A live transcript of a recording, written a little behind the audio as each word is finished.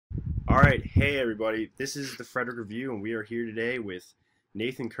All right, hey everybody. This is the Frederick Review, and we are here today with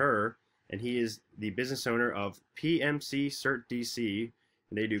Nathan Kerr, and he is the business owner of PMCertDC,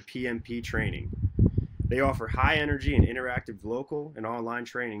 and they do PMP training. They offer high energy and interactive local and online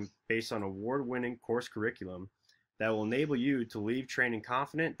training based on award-winning course curriculum that will enable you to leave training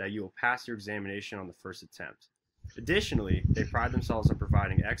confident that you will pass your examination on the first attempt. Additionally, they pride themselves on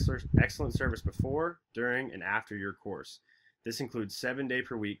providing excellent service before, during, and after your course. This includes 7-day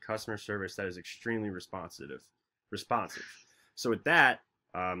per week customer service that is extremely responsive. So with that,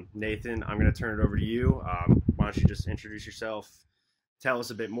 Nathan, I'm going to turn it over to you. Why don't you just introduce yourself, tell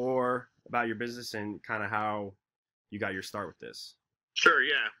us a bit more about your business and kind of how you got your start with this. Sure,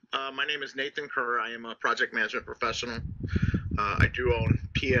 yeah. My name is Nathan Kerr. I am a project management professional. I do own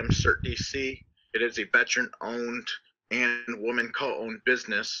PMCertDC. It is a veteran-owned and woman co-owned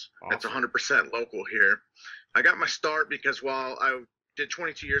business. That's Awesome. 100% local here. I got my start because while I did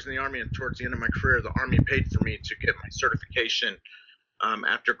 22 years in the Army, and towards the end of my career, the Army paid for me to get my certification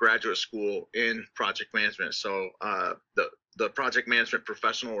after graduate school in project management. So the project management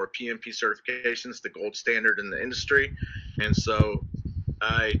professional, or PMP certification, is the gold standard in the industry. And so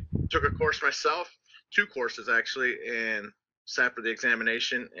I took a course myself, 2 courses actually, and sat for the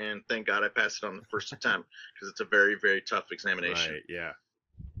examination, and thank God I passed it on the first attempt because it's a very, very tough examination. Right, yeah.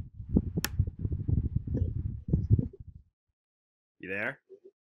 You there?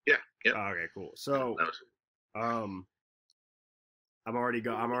 Yeah, yep. Oh, okay, cool. So, um, I'm already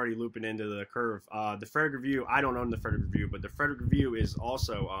looping into the curve. The Frederick Review, I don't own the Frederick Review, but the Frederick Review is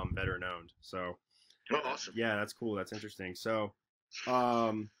also veteran owned. So, Oh, awesome. yeah, that's cool. That's interesting. So,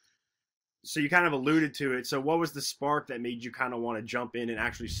 so you kind of alluded to it. So what was the spark that made you kind of want to jump in and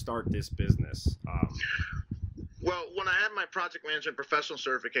actually start this business? Well, when I had my project management professional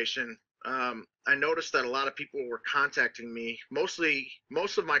certification, I noticed that a lot of people were contacting me. Most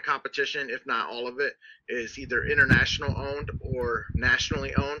of my competition, if not all of it, is either international owned or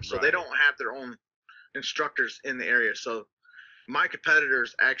nationally owned. So they don't have their own instructors in the area. So my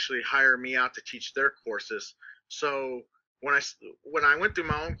competitors actually hire me out to teach their courses. So when I went through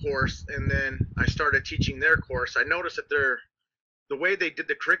my own course and then I started teaching their course, I noticed that the way they did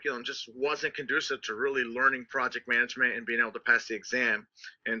the curriculum just wasn't conducive to really learning project management and being able to pass the exam.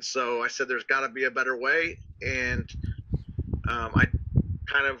 And so I said, there's got to be a better way. And I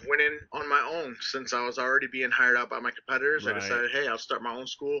kind of went in on my own. Since I was already being hired out by my competitors, I decided, hey, I'll start my own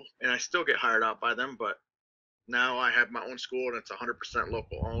school. And I still get hired out by them, but now I have my own school and it's 100%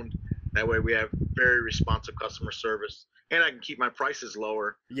 local owned. That way we have very responsive customer service, and I can keep my prices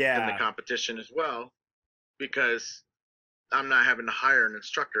lower than the competition as well, because I'm not having to hire an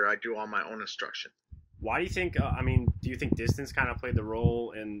instructor. I do all my own instruction. Why do you think? Do you think distance kind of played the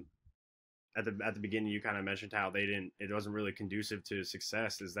role in at the beginning? You kind of mentioned how it wasn't really conducive to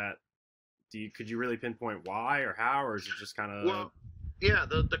success. Is that? Could you really pinpoint why or how, or is it just kind of? Well, yeah,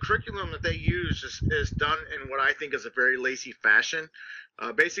 the curriculum that they use is done in what I think is a very lazy fashion.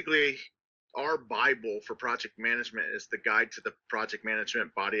 Basically, our Bible for project management is the Guide to the Project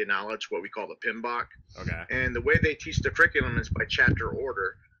Management Body of Knowledge, what we call the PMBOK. Okay. And the way they teach the curriculum is by chapter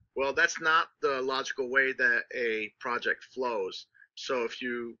order. Well, that's not the logical way that a project flows. So if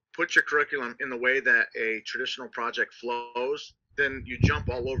you put your curriculum in the way that a traditional project flows, then you jump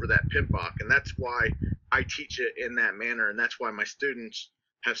all over that PMBOK. And that's why I teach it in that manner. And that's why my students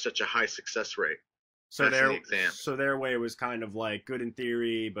have such a high success rate. So their way was kind of like good in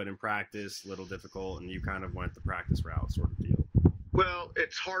theory, but in practice, a little difficult, and you kind of went the practice route sort of deal. Well,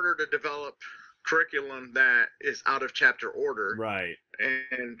 it's harder to develop curriculum that is out of chapter order. Right.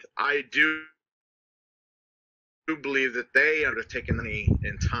 And I do believe that they have taken money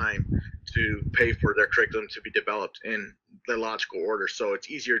and time to pay for their curriculum to be developed in the logical order. So it's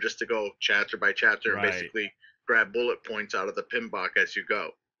easier just to go chapter by chapter and basically grab bullet points out of the PMBOK as you go.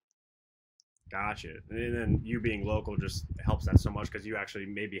 Gotcha. And then you being local just helps that so much because you actually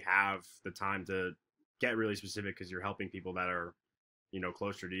maybe have the time to get really specific because you're helping people that are,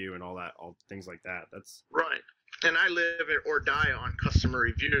 closer to you and all things like that. That's right. And I live or die on customer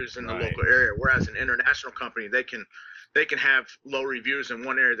reviews in the local area, whereas an international company, they can have low reviews in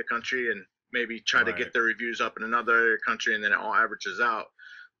one area of the country and maybe try to get their reviews up in another area of the country, and then it all averages out.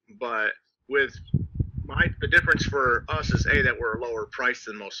 But with the difference for us is A, that we're lower priced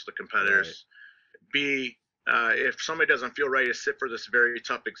than most of the competitors. B, if somebody doesn't feel ready to sit for this very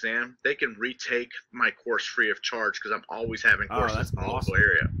tough exam, they can retake my course free of charge because I'm always having courses in the local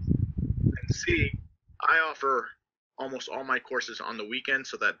area. And C, I offer almost all my courses on the weekend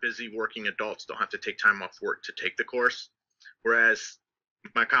so that busy working adults don't have to take time off work to take the course. Whereas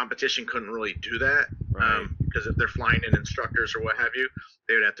my competition couldn't really do that, Right. because if they're flying in instructors or what have you,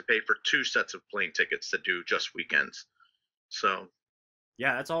 they would have to pay for 2 sets of plane tickets to do just weekends. So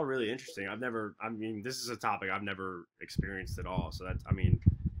Yeah, that's all really interesting. I mean, this is a topic I've never experienced at all. So that's, I mean,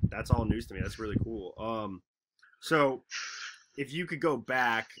 that's all news to me. That's really cool. So if you could go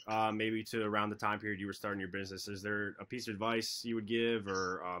back, maybe to around the time period you were starting your business, is there a piece of advice you would give,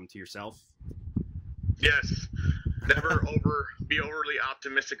 or to yourself? yes, never be overly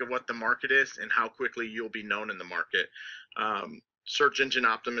optimistic of what the market is and how quickly you'll be known in the market. Search engine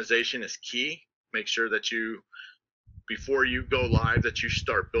optimization is key. Make sure that you, before you go live, that you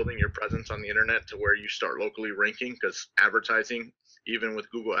start building your presence on the internet to where you start locally ranking, because advertising, even with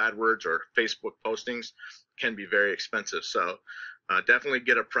Google AdWords or Facebook postings, can be very expensive. So definitely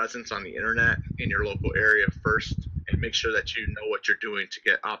get a presence on the internet in your local area first, and make sure that you know what you're doing to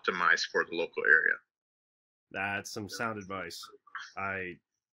get optimized for the local area. That's some sound advice. I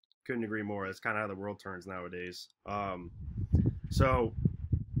couldn't agree more. That's kind of how the world turns nowadays. So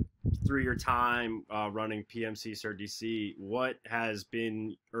through your time running PMCertDC, what has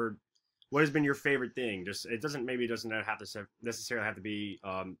been your favorite thing? Just it doesn't have to necessarily have to be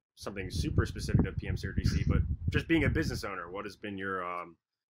something super specific to PMCertDC, but just being a business owner, what has been your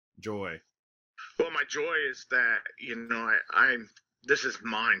joy? Well, my joy is that, I'm this is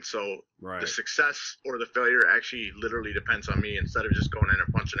mine. So the Right. success or the failure actually literally depends on me, instead of just going in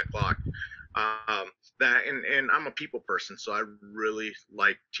and punching a clock. Um, and I'm a people person, so I really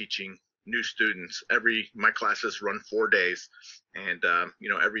like teaching new students. My classes run 4 days, and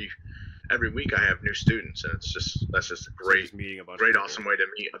every week I have new students, and that's just a So great, just meeting a bunch of great, people. awesome way to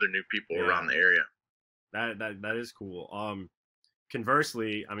meet other new people around Yeah, the area. that is cool.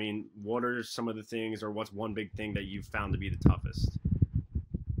 Conversely, I mean, what are some of the things, or what's one big thing that you've found to be the toughest?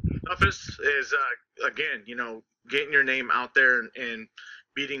 Toughest is, again, getting your name out there, and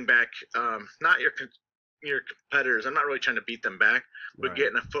beating back, not your competitors. I'm not really trying to beat them back, but Right.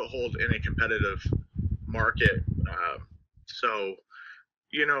 getting a foothold in a competitive market. So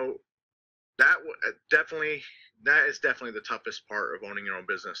you know that definitely, that is definitely the toughest part of owning your own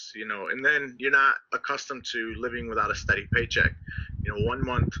business. And then you're not accustomed to living without a steady paycheck. 1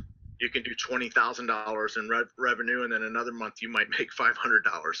 month you can do $20,000 in revenue, and then another month you might make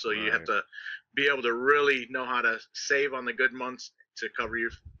 $500. So you have Right. to be able to really know how to save on the good months to cover you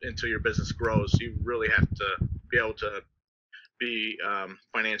until your business grows. You really have to be able to be,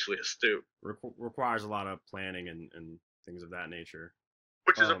 financially astute, Requires a lot of planning and things of that nature.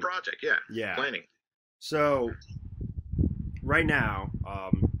 which is a Um, project. Yeah, yeah. planning. So right now,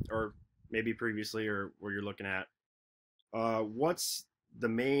 or maybe previously, or where you're looking at, what's the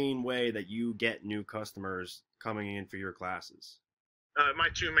main way that you get new customers coming in for your classes? My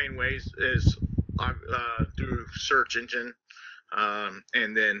two main ways is, through search engine,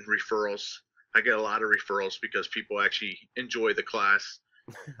 and then referrals. I get a lot of referrals because people actually enjoy the class.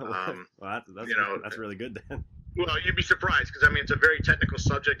 Well, Um, that's you know, that's really good then. well, you'd be surprised, because I mean it's a very technical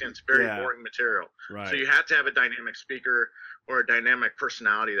subject, and it's very Yeah. boring material. So Right. you have to have a dynamic speaker or a dynamic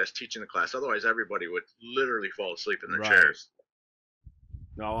personality that's teaching the class. Otherwise, everybody would literally fall asleep in their Right. chairs.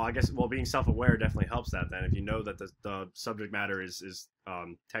 No, I guess, well, being self-aware definitely helps that. Then, if you know that the subject matter is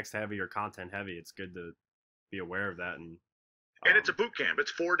text heavy or content heavy, it's good to be aware of that. And And it's a um, boot camp.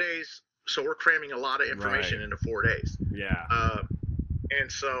 It's 4 days, so we're cramming a lot of right. information into 4 days. Yeah. Uh,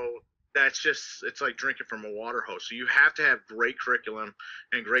 and so it's like drinking from a water hose. So you have to have great curriculum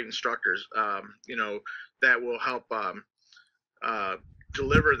and great instructors, that will help, uh,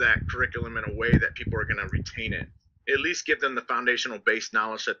 deliver that curriculum in a way that people are going to retain it. At least give them the foundational base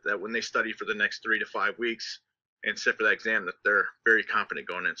knowledge that when they study for the next 3 to 5 weeks and sit for that exam, that they're very confident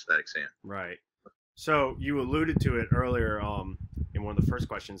going into that exam. Right. So you alluded to it earlier, in one of the first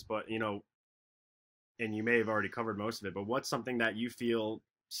questions, but and you may have already covered most of it. But what's something that you feel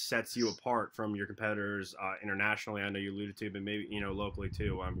sets you apart from your competitors internationally? I know you alluded to, but maybe locally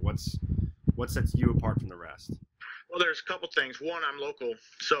too. What sets you apart from the rest? Well, there's a couple things. One, I'm local,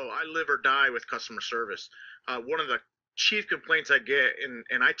 so I live or die with customer service. One of the chief complaints I get,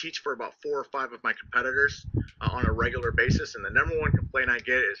 and I teach for about 4 or 5 of my competitors, on a regular basis, and the number one complaint I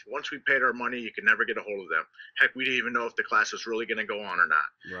get is, once we paid our money, you can never get a hold of them. Heck, we didn't even know if the class was really going to go on or not.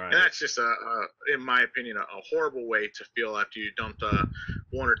 And Right. that's just, in my opinion, a horrible way to feel after you dumped, $1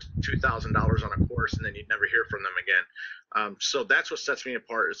 or $2,000 on a course, and then you'd never hear from them again. So that's what sets me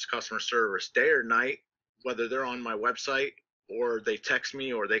apart, is customer service, day or night, whether they're on my website or they text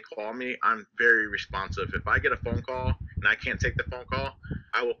me or they call me. I'm very responsive. If I get a phone call and I can't take the phone call,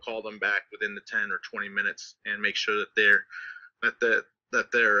 I will call them back within the 10 or 20 minutes and make sure that they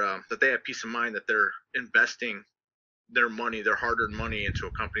have peace of mind, that they're investing their money, their hard-earned money, into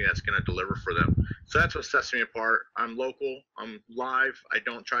a company that's going to deliver for them. So that's what sets me apart. I'm local. I'm live. I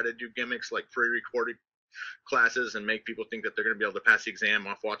don't try to do gimmicks like pre-recorded classes and make people think that they're going to be able to pass the exam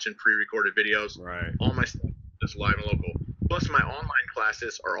off watching pre-recorded videos. Right. All my stuff is live and local. Plus, my online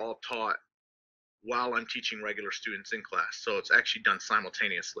classes are all taught while I'm teaching regular students in class. So it's actually done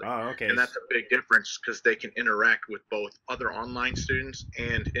simultaneously. Oh, okay. And that's a big difference because they can interact with both other online students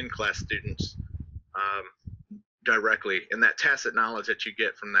and in-class students directly. And that tacit knowledge that you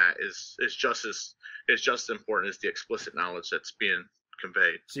get from that is just as important as the explicit knowledge that's being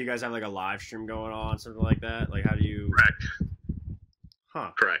conveyed. So you guys have like a live stream going on, something like that? Like, how do you? Correct. Huh.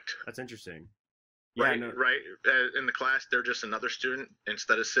 Correct. That's interesting. Right. Yeah, no. Right. In the class, they're just another student.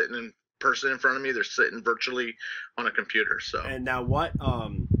 Instead of sitting in person in front of me, they're sitting virtually on a computer. So. And now what?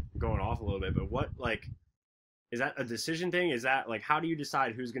 Going off a little bit, but what, like, is that a decision thing? Is that like, how do you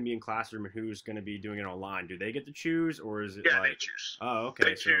decide who's going to be in classroom and who's going to be doing it online? Do they get to choose, or is it? Yeah, like... they choose. Oh, okay.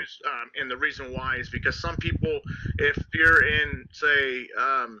 They choose. And the reason why is because some people, if you're in, say,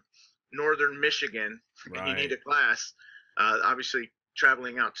 northern Michigan, and you need a class, obviously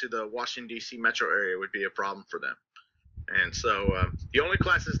traveling out to the Washington, D.C. metro area would be a problem for them. And so the only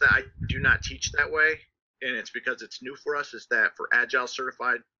classes that I do not teach that way, and it's because it's new for us, is that for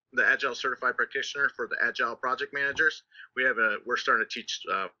the Agile certified practitioner, for the Agile project managers, we're starting to teach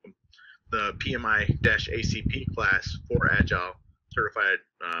the PMI-ACP class for Agile certified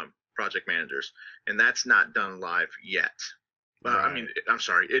project managers, and that's not done live yet. Right. I mean, I'm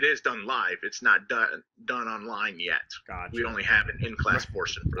sorry, it is done live. It's not done online yet. Gotcha. We only have an in-class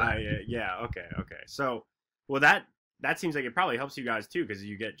portion for that. Yeah. Okay. So, well, that seems like it probably helps you guys too, because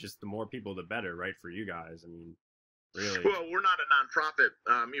you get just the more people, the better, right? For you guys, I mean, really. Well, we're not a nonprofit,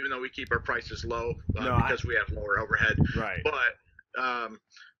 even though we keep our prices low because we have lower overhead. Right.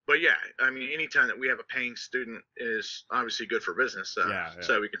 But yeah, I mean, anytime that we have a paying student is obviously good for business.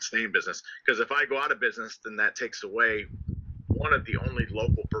 So we can stay in business. Because if I go out of business, then that takes away one of the only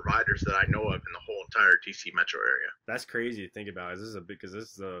local providers that I know of in the whole entire DC metro area. That's crazy to think about. This is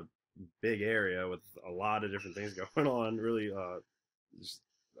a big area with a lot of different things going on. Really, just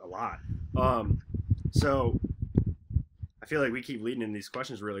a lot. So I feel like we keep leading in these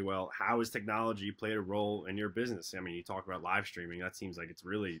questions really well. How has technology played a role in your business? I mean, you talk about live streaming. That seems like it's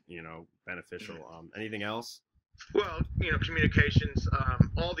really, beneficial. Anything else? Well, communications,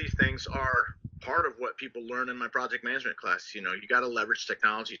 all these things are part of what people learn in my project management class. You got to leverage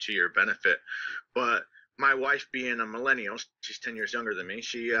technology to your benefit. But my wife, being a millennial, she's 10 years younger than me,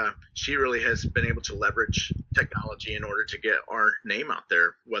 she really has been able to leverage technology in order to get our name out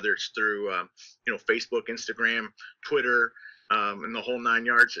there, whether it's through Facebook, Instagram, Twitter, and the whole 9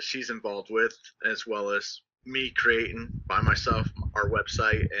 yards that she's involved with, as well as me creating by myself our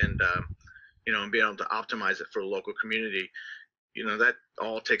website and being able to optimize it for the local community. That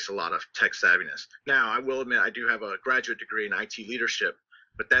all takes a lot of tech savviness. Now, I will admit I do have a graduate degree in IT leadership,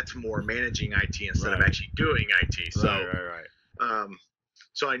 but that's more managing IT instead of actually doing IT. So, Right.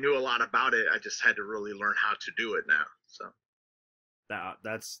 So I knew a lot about it. I just had to really learn how to do it now. So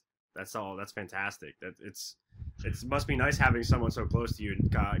that's all. That's fantastic. It must be nice having someone so close to you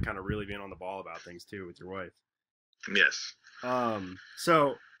and kind of really being on the ball about things too with your wife. Yes.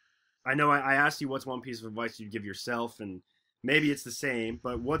 So I know I asked you what's one piece of advice you'd give yourself, and maybe it's the same,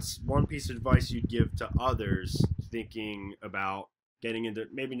 but what's one piece of advice you'd give to others thinking about getting into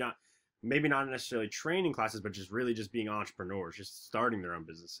maybe not necessarily training classes, but just really just being entrepreneurs, just starting their own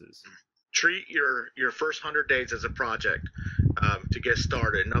businesses? Treat your first 100 days as a project to get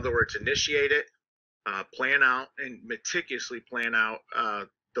started. In other words, initiate it, plan out and meticulously plan out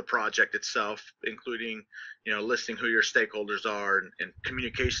the project itself, including listing who your stakeholders are and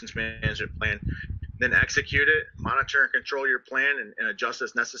communications management plan. Then execute it, monitor and control your plan, and adjust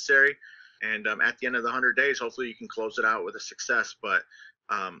as necessary. And at the end of the 100 days, hopefully you can close it out with a success. But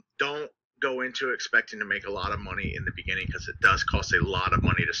don't go into expecting to make a lot of money in the beginning, because it does cost a lot of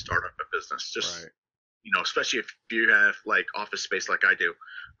money to start up a business. Just especially if you have like office space like I do,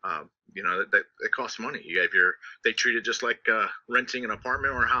 that it costs money. They treat it just like renting an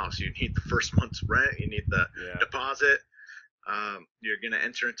apartment or a house. You need the first month's rent, you need the deposit. You're going to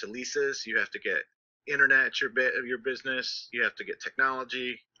enter into leases. You have to get internet at your business. You have to get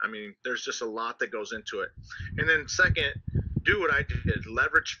technology. I mean, there's just a lot that goes into it. And then second, do what I did.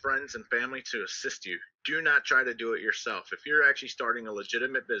 Leverage friends and family to assist you. Do not try to do it yourself. If you're actually starting a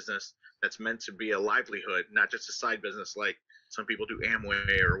legitimate business that's meant to be a livelihood, not just a side business like some people do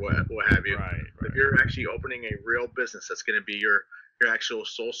Amway or what have you. Right. If you're actually opening a real business that's going to be your actual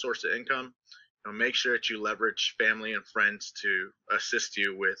sole source of income, make sure that you leverage family and friends to assist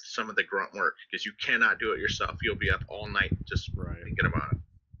you with some of the grunt work, because you cannot do it yourself. You'll be up all night just Right. thinking about it.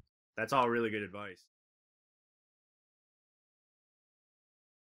 That's all really good advice.